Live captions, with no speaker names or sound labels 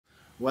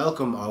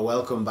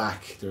Welcome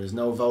back. There is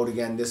no vote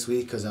again this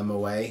week because I'm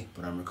away,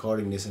 but I'm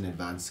recording this in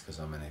advance because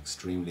I'm an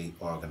extremely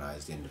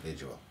organised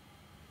individual.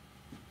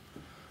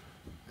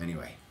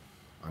 Anyway,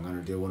 I'm going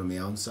to do one of my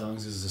own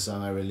songs. This is a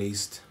song I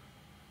released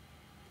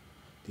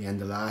the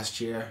end of last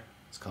year.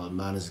 It's called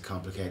Man Is a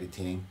Complicated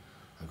Thing.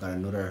 I've got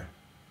another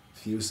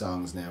few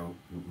songs now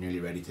nearly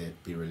ready to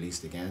be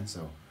released again,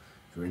 so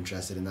if you're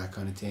interested in that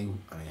kind of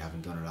thing and you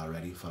haven't done it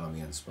already, follow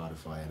me on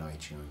Spotify and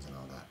iTunes and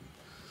all that.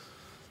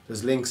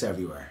 There's links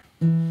everywhere.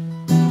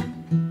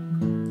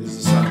 This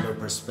is a song about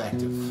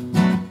perspective.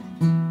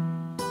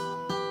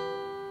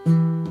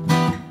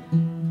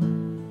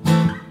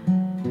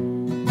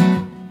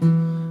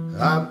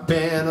 I've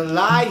been a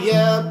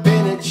liar,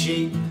 been a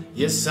cheat.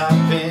 Yes,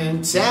 I've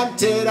been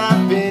tempted,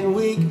 I've been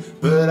weak,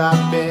 but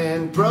I've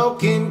been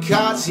broken,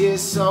 cause you're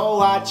so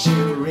what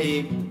you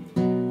reap.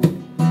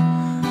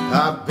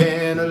 I've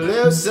been a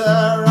loser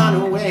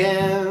and a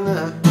win,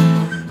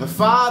 a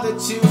father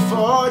to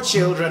 4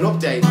 children.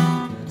 Update.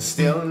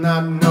 Still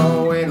not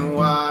knowing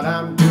what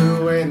I'm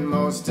doing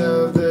most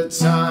of the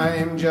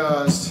time,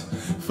 just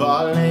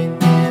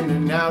falling in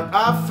and out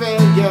of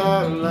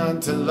failure. Learn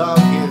to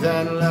love you,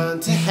 then learn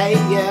to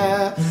hate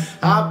you.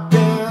 I've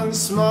been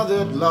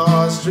smothered,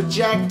 lost,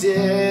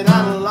 rejected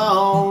and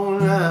alone,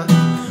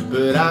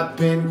 but I've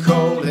been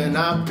cold and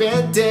I've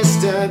been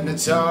distant,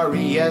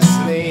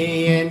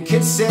 notoriously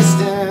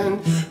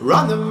inconsistent.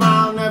 Run the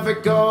mile, never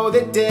go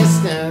the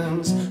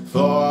distance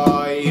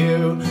for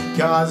you,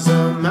 cause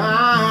a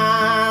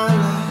man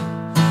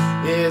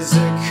is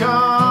a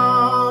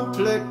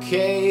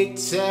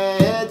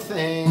complicated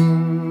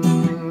thing.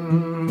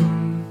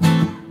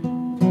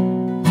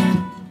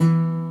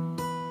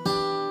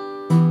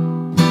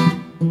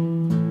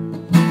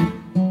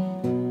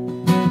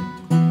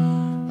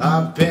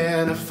 I've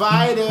been a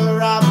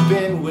fighter, I've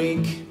been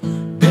weak,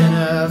 been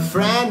a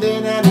friend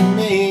and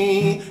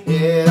enemy.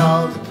 It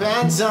all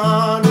depends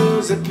on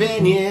whose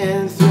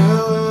opinion, through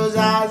whose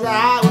eyes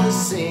I was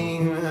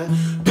seen.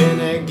 Been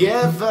a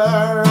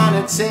giver and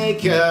a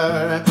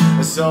taker,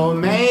 a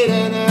soulmate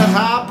and a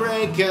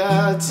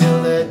heartbreaker,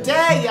 till the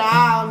day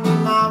I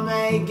meet my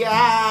maker.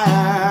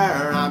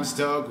 I'm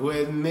stuck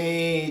with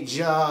me,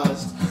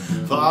 just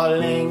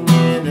falling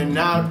in and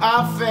out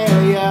of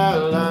failure.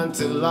 Learn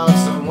to love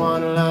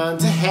someone, learn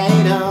to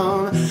hate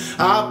them.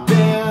 I've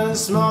been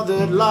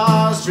smothered,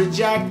 lost,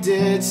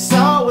 rejected,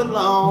 so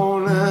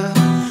alone,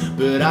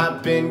 but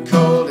I've been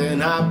cold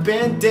and I've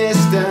been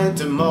distant,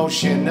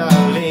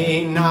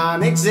 emotionally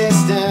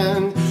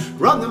non-existent.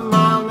 Run the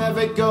mile,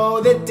 never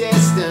go the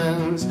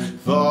distance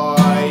for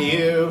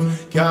you,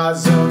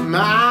 cause a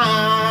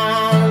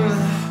man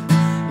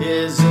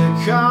is a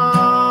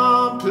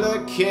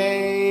complicated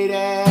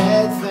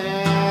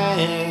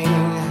thing.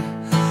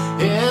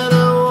 In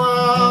a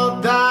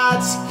world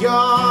that's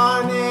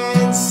gone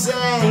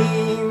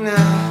insane,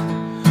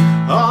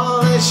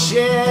 all the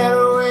shit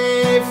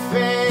we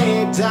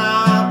feed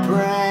our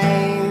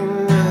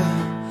brain.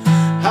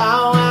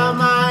 How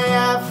am I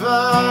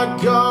ever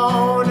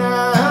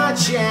gonna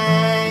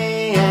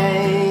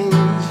change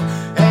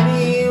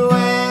anyway?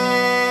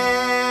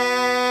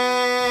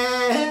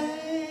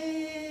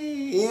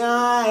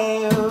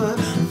 I'm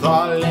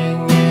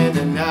falling in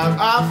and out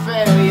of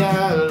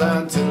failure.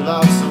 Learn to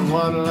love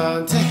someone,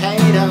 learn to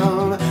hate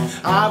them.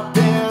 I've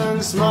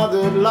been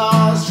smothered,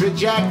 lost,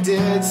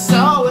 rejected,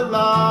 so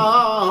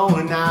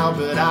alone now,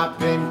 but I've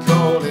been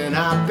cold and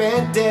I've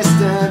been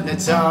distant,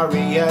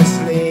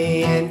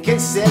 notoriously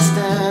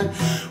inconsistent.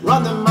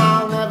 Run the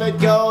mile, never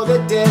go the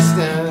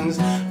distance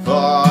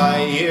for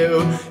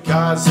you,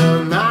 cause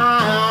a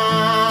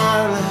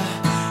man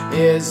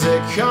is a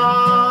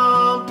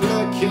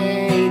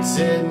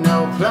complicated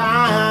no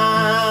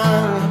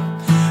plan.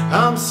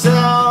 I'm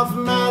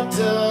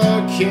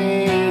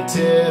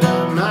self-medicated,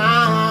 a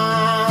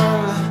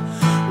man,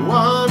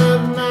 one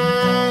of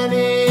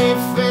many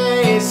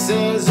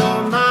faces.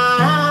 A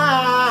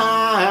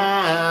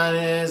man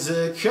is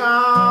a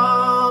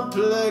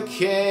complicated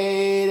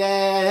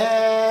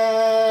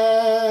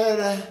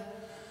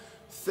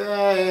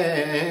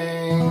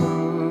thing.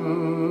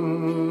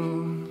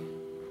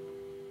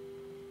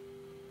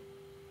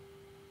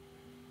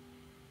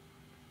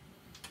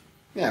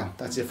 Yeah,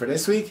 that's it for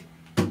this week.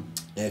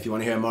 If you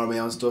want to hear more of my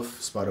own stuff,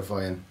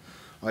 Spotify and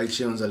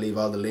iTunes, I'll leave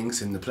all the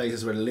links in the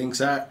places where the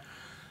links are.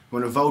 I'm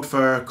going to vote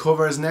for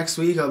covers next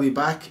week. I'll be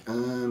back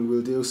and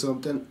we'll do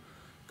something.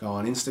 Go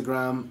on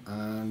Instagram,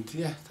 and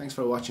yeah, thanks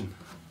for watching.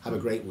 Have a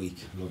great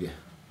week. Love you.